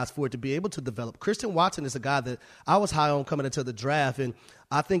those guys for it to be able to develop? Christian Watson is a guy that I was high on coming into the draft, and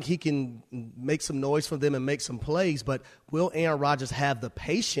I think he can make some noise for them and make some plays, but will Aaron Rodgers have the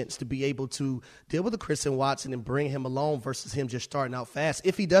patience to be able to deal with the Christian Watson and bring him along versus him just starting out fast?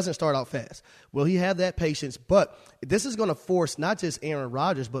 If he doesn't start out fast, will he have that patience? But this is going to force not just Aaron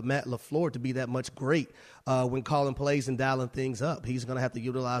Rodgers, but Matt LaFleur to be that much great when calling plays and dialing things up. He's going to have to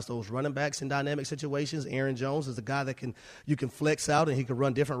utilize those running backs in dynamic situations. Aaron Jones is a guy that you can flex out, and he can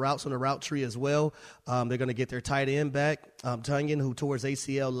run different routes on the route tree as well. They're going to get their tight end back, Tunyon, who tore his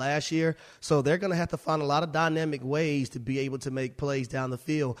ACL last year. So they're going to have to find a lot of dynamic ways to be able to make plays down the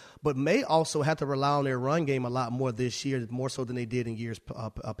field, but may also have to rely on their run game a lot more this year, more so than they did in years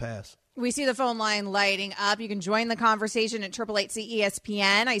past. We see the phone line lighting up. You can join the conversation at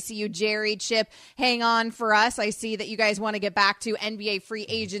 888-ESPN. I see you, Jerry, Chip, hang on for us. I see that you guys want to get back to NBA free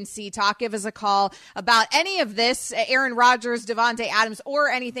agency talk. Give us a call about any of this, Aaron Rodgers, Davante Adams, or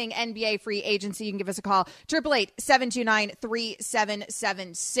anything NBA free agency. You can give us a call,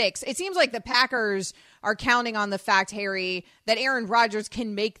 888-729-3776. It seems like the Packers are counting on the fact, Harry, that Aaron Rodgers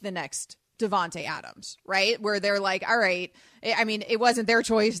can make the next Davante Adams, right? Where they're like, all right, I mean, it wasn't their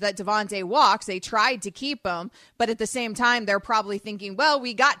choice that Davante walks. They tried to keep him, but at the same time, they're probably thinking, well,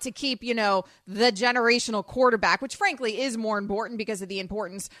 we got to keep, the generational quarterback, which frankly is more important because of the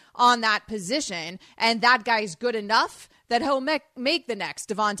importance on that position. And that guy's good enough that he'll make the next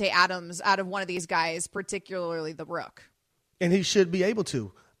Davante Adams out of one of these guys, particularly the Rook. And he should be able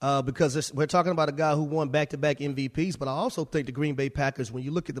to. Because we're talking about a guy who won back-to-back MVPs, but I also think the Green Bay Packers, when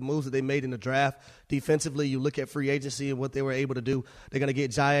you look at the moves that they made in the draft defensively, you look at free agency and what they were able to do, they're going to get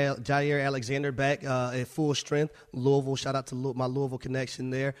Jair Alexander back at full strength. Louisville, shout out to my Louisville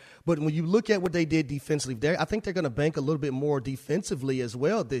connection there. But when you look at what they did defensively, I think they're going to bank a little bit more defensively as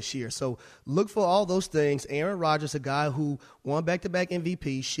well this year. So look for all those things. Aaron Rodgers, a guy who won back-to-back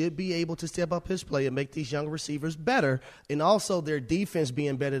MVP, should be able to step up his play and make these young receivers better, and also their defense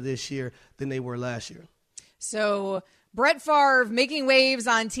being better this year than they were last year. So Brett Favre making waves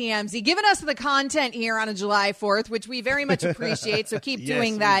on TMZ, giving us the content here on a July 4th, which we very much appreciate. So keep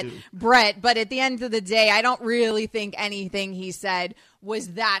doing that, Brett. But at the end of the day, I don't really think anything he said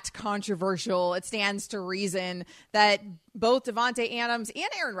was that controversial. It stands to reason that both Davante Adams and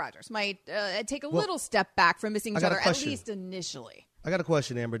Aaron Rodgers might take a little step back from missing each other, at least initially. I got a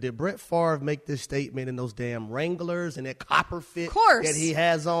question, Amber. Did Brett Favre make this statement in those damn Wranglers and that copper fit that he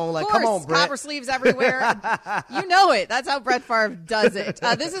has on? Like, come on, Brett. Copper sleeves everywhere. You know it. That's how Brett Favre does it.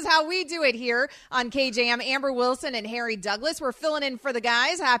 This is how we do it here on KJM. Amber Wilson and Harry Douglas. We're filling in for the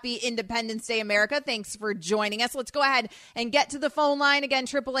guys. Happy Independence Day, America. Thanks for joining us. Let's go ahead and get to the phone line again.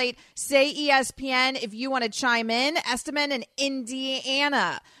 888-SAY-ESPN if you want to chime in. Esteban in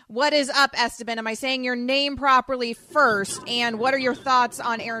Indiana. What is up, Esteban? Am I saying your name properly first? And what are your thoughts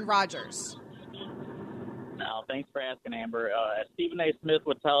on Aaron Rodgers? No, thanks for asking, Amber. As Stephen A. Smith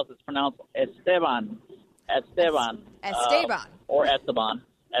would tell us, it's pronounced Esteban. Esteban. Or Esteban.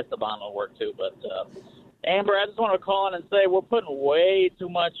 Esteban will work too. But, Amber, I just want to call in and say we're putting way too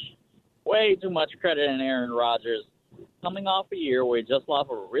much credit in Aaron Rodgers. Coming off a year where he just lost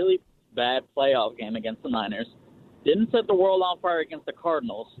a really bad playoff game against the Niners. Didn't set the world on fire against the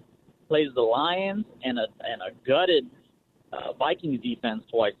Cardinals. Plays the Lions and a gutted Vikings defense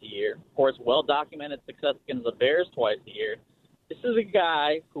twice a year. Of course, well-documented success against the Bears twice a year. This is a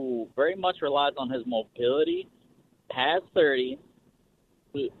guy who very much relies on his mobility, past 30,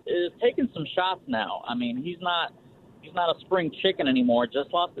 is taking some shots now. I mean, he's not a spring chicken anymore.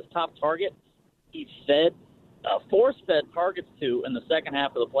 Just lost his top target. He's fed force-fed targets to in the second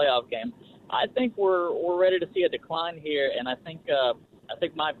half of the playoff game, I think we're ready to see a decline here, and I think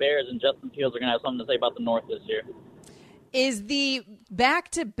my Bears and Justin Fields are going to have something to say about the North this year. Is the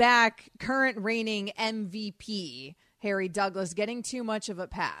back-to-back current reigning MVP Harry Douglas getting too much of a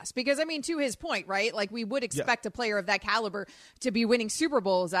pass? Because, I mean, to his point, right? Like, we would expect a player of that caliber to be winning Super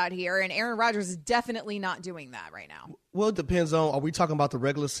Bowls out here, and Aaron Rodgers is definitely not doing that right now. Well, it depends on, are we talking about the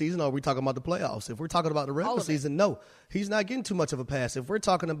regular season or are we talking about the playoffs? If we're talking about the regular season, no, he's not getting too much of a pass. If we're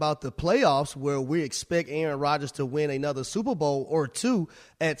talking about the playoffs where we expect Aaron Rodgers to win another Super Bowl or two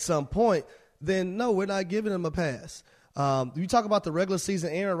at some point, then no, we're not giving him a pass. You talk about the regular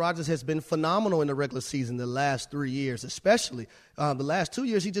season, Aaron Rodgers has been phenomenal in the regular season the last 3 years, especially. The last 2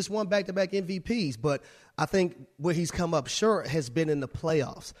 years, he just won back-to-back MVPs. But I think where he's come up short has been in the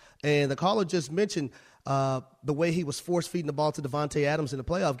playoffs. And the caller just mentioned the way he was force-feeding the ball to Davante Adams in the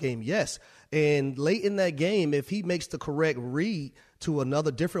playoff game. Yes, and late in that game, if he makes the correct read to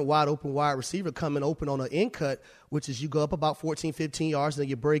another different wide-open wide receiver coming open on an end cut, which is you go up about 14, 15 yards, and then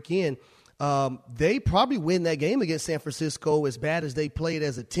you break in, they probably win that game against San Francisco as bad as they played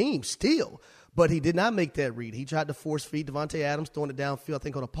as a team still. But he did not make that read. He tried to force feed Davante Adams, throwing it downfield, I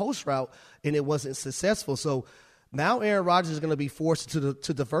think, on a post route, and it wasn't successful. So now Aaron Rodgers is going to be forced to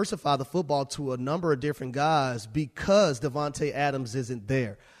diversify the football to a number of different guys because Davante Adams isn't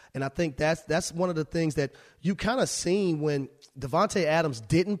there. And I think that's one of the things that you kind of seen when Davante Adams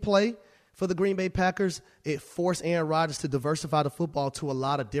didn't play for the Green Bay Packers. It forced Aaron Rodgers to diversify the football to a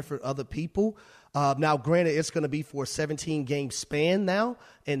lot of different other people. Now, granted, it's going to be for a 17-game span now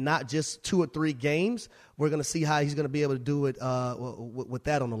and not just 2 or 3 games. We're going to see how he's going to be able to do it with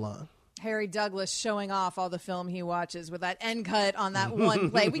that on the line. Harry Douglas showing off all the film he watches with that end cut on that one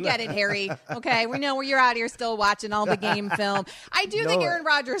play. We get it, Harry. Okay, we know you're out here still watching all the game film. I do think Aaron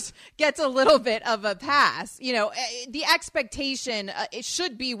Rodgers gets a little bit of a pass. You know, the expectation it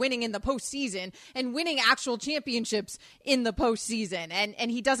should be winning in the postseason and winning actual championships in the postseason,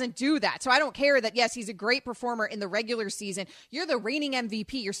 and he doesn't do that. So I don't care that, yes, he's a great performer in the regular season. You're the reigning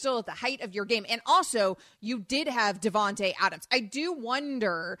MVP. You're still at the height of your game. And also, you did have Davante Adams. I do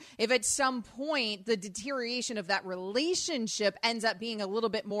wonder if it's some point the deterioration of that relationship ends up being a little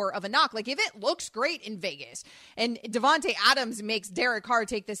bit more of a knock. Like if it looks great in Vegas and Davante Adams makes Derek Carr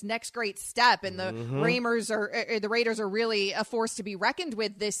take this next great step and the Raiders are really a force to be reckoned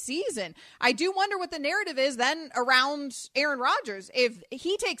with this season, I do wonder what the narrative is then around Aaron Rodgers if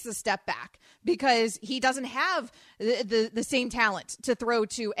he takes a step back because he doesn't have the same talent to throw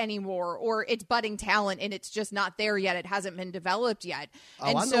to anymore, or it's budding talent and it's just not there yet. It hasn't been developed yet.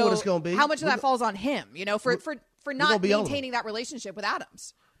 And I know what it's going to be. How much of that falls on him, you know, for not maintaining that relationship with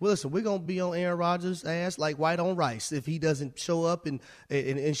Adams? Well, listen, we're going to be on Aaron Rodgers' ass like white on rice if he doesn't show up and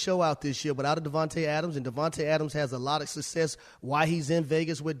show out this year without a Davante Adams. And Davante Adams has a lot of success while he's in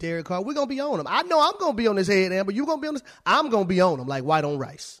Vegas with Derek Carr. We're going to be on him. I know I'm going to be on his head, Amber. You going to be on this? I'm going to be on him like white on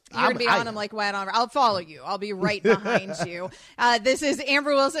rice. You're going to be on him like white on rice. I'll follow you. I'll be right behind you. This is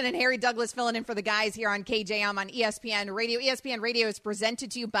Amber Wilson and Harry Douglas filling in for the guys here on KJM on ESPN Radio. ESPN Radio is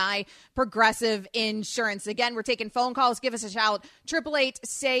presented to you by Progressive Insurance. Again, we're taking phone calls. Give us a shout.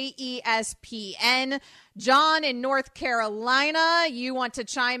 888-SAY-ESPN. John in North Carolina, you want to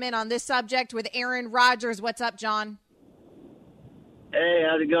chime in on this subject with Aaron Rodgers. What's up, John? Hey,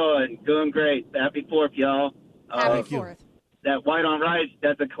 how's it going? Doing great. Happy 4th, y'all. Happy 4th. That white on rice,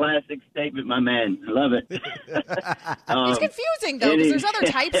 that's a classic statement, my man. I love it. It's confusing, though, because there's other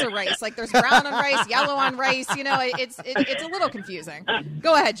types of rice. Like there's brown on rice, yellow on rice. You know, it's a little confusing.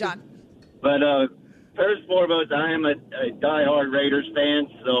 Go ahead, John. But first and foremost, I am a diehard Raiders fan,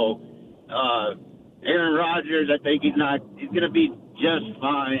 so Aaron Rodgers, I think he's going to be just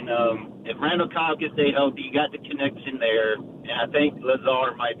fine. If Randall Cobb can stay healthy, you got the connection there, and I think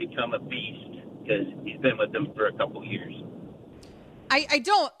Lazard might become a beast because he's been with them for a couple years. I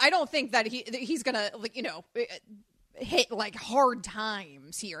don't think that he's gonna, like, you know, hit like hard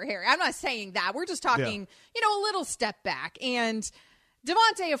times here, Harry. I'm not saying that. We're just talking, you know, a little step back. And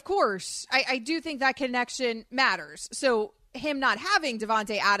Davante, of course, I do think that connection matters. So him not having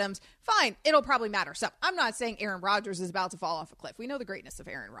Davante Adams, fine, it'll probably matter. So I'm not saying Aaron Rodgers is about to fall off a cliff. We know the greatness of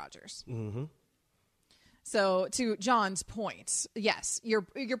Aaron Rodgers. Mm-hmm. So to John's point, yes, you're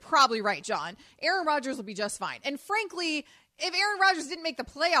probably right, John. Aaron Rodgers will be just fine. And frankly, if Aaron Rodgers didn't make the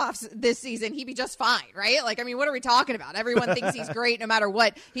playoffs this season, he'd be just fine, right? Like, I mean, what are we talking about? Everyone thinks he's great no matter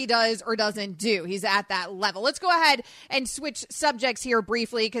what he does or doesn't do. He's at that level. Let's go ahead and switch subjects here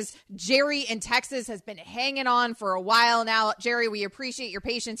briefly because Jerry in Texas has been hanging on for a while now. Jerry, we appreciate your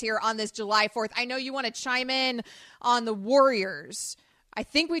patience here on this July 4th. I know you want to chime in on the Warriors. I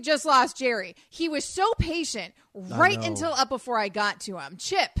think we just lost Jerry. He was so patient right until up before I got to him.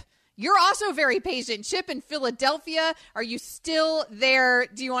 Chip, you're also very patient. Chip in Philadelphia, are you still there?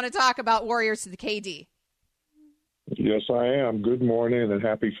 Do you want to talk about Warriors to the KD? Yes, I am. Good morning and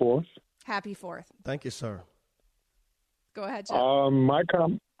happy 4th. Happy 4th. Thank you, sir. Go ahead, Chip.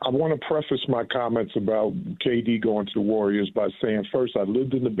 I want to preface my comments about KD going to the Warriors by saying, first, I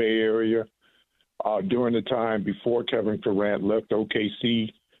lived in the Bay Area during the time before Kevin Durant left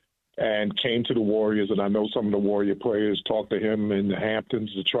OKC and came to the Warriors, and I know some of the Warrior players talked to him in the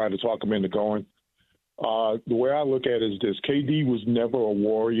Hamptons to try to talk him into going. The way I look at it is this. KD was never a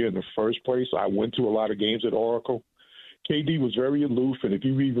Warrior in the first place. I went to a lot of games at Oracle. KD was very aloof, and if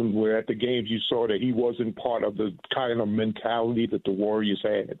you even were at the games, you saw that he wasn't part of the kind of mentality that the Warriors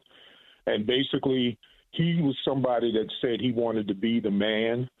had. And basically, he was somebody that said he wanted to be the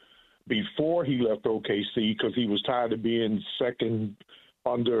man before he left OKC because he was tired of being second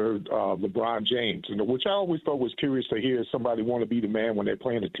under LeBron James, which I always thought was curious to hear somebody want to be the man when they're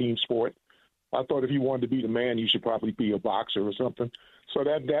playing a team sport. I thought if you wanted to be the man, you should probably be a boxer or something. So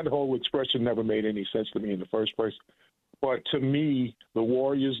that whole expression never made any sense to me in the first place. But to me, the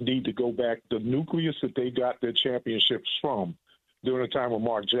Warriors need to go back. The nucleus that they got their championships from during the time when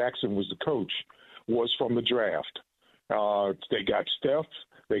Mark Jackson was the coach was from the draft. They got Steph,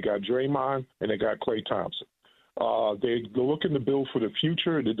 they got Draymond, and they got Klay Thompson. They're looking to build for the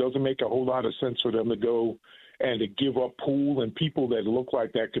future, and it doesn't make a whole lot of sense for them to go and to give up Poole and people that look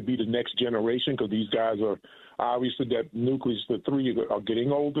like that could be the next generation because these guys are obviously that nucleus, the three are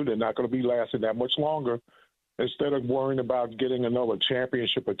getting older. They're not going to be lasting that much longer. Instead of worrying about getting another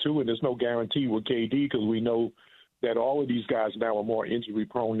championship or two, and there's no guarantee with KD because we know that all of these guys now are more injury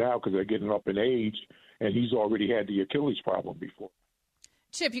prone now because they're getting up in age, and he's already had the Achilles problem before.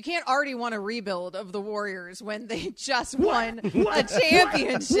 Chip, you can't already want a rebuild of the Warriors when they just won a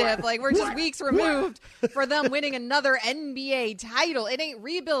championship. Like, we're just weeks removed for them winning another NBA title. It ain't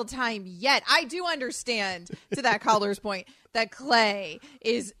rebuild time yet. I do understand, to that caller's point, that Klay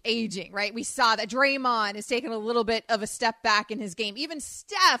is aging, right? We saw that Draymond has taken a little bit of a step back in his game. Even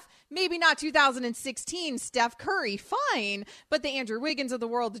Steph, maybe not 2016 Steph Curry, fine. But the Andrew Wiggins of the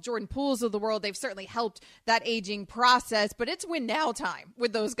world, the Jordan Pooles of the world, they've certainly helped that aging process. But it's win now time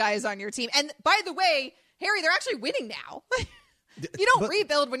with those guys on your team. And by the way, Harry, they're actually winning now. You don't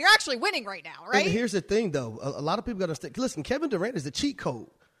rebuild when you're actually winning right now, right? And here's the thing, though. A lot of people got to understand. Listen, Kevin Durant is the cheat code.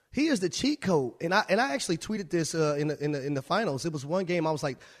 He is the cheat code. And I actually tweeted this in the finals. It was one game I was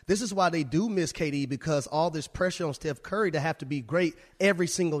like, this is why they do miss KD, because all this pressure on Steph Curry to have to be great every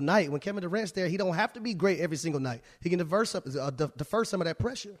single night. When Kevin Durant's there, he don't have to be great every single night. He can defer some of that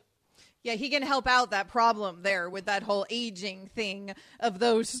pressure. Yeah, he can help out that problem there with that whole aging thing of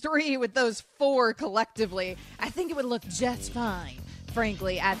those three, with those four collectively. I think it would look just fine,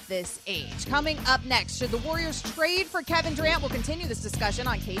 frankly, at this age. Coming up next, should the Warriors trade for Kevin Durant? We'll continue this discussion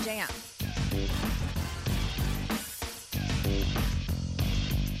on KJM.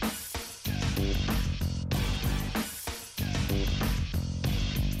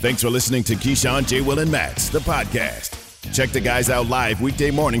 Thanks for listening to Keyshawn, J. Will, and Max, the podcast. Check the guys out live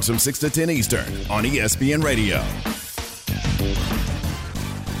weekday mornings from 6 to 10 Eastern on ESPN Radio.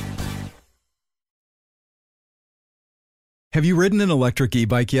 Have you ridden an electric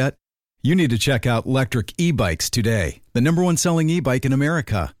e-bike yet? You need to check out Lectric E-Bikes today, the #1 selling e-bike in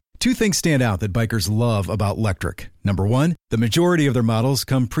America. Two things stand out that bikers love about Lectric. Number one, the majority of their models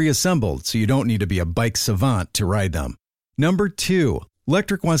come pre-assembled, so you don't need to be a bike savant to ride them. Number two,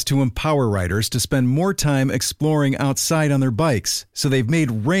 Lectric wants to empower riders to spend more time exploring outside on their bikes, so they've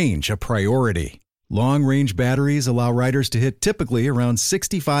made range a priority. Long-range batteries allow riders to hit typically around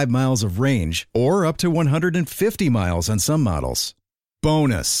 65 miles of range, or up to 150 miles on some models.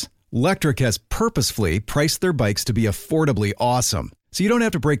 Bonus, Lectric has purposefully priced their bikes to be affordably awesome, so you don't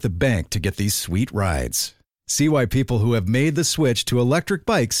have to break the bank to get these sweet rides. See why people who have made the switch to electric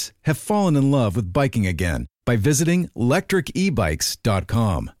bikes have fallen in love with biking again by visiting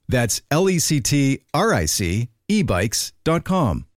lectricebikes.com. That's LECTRIC ebikes.com.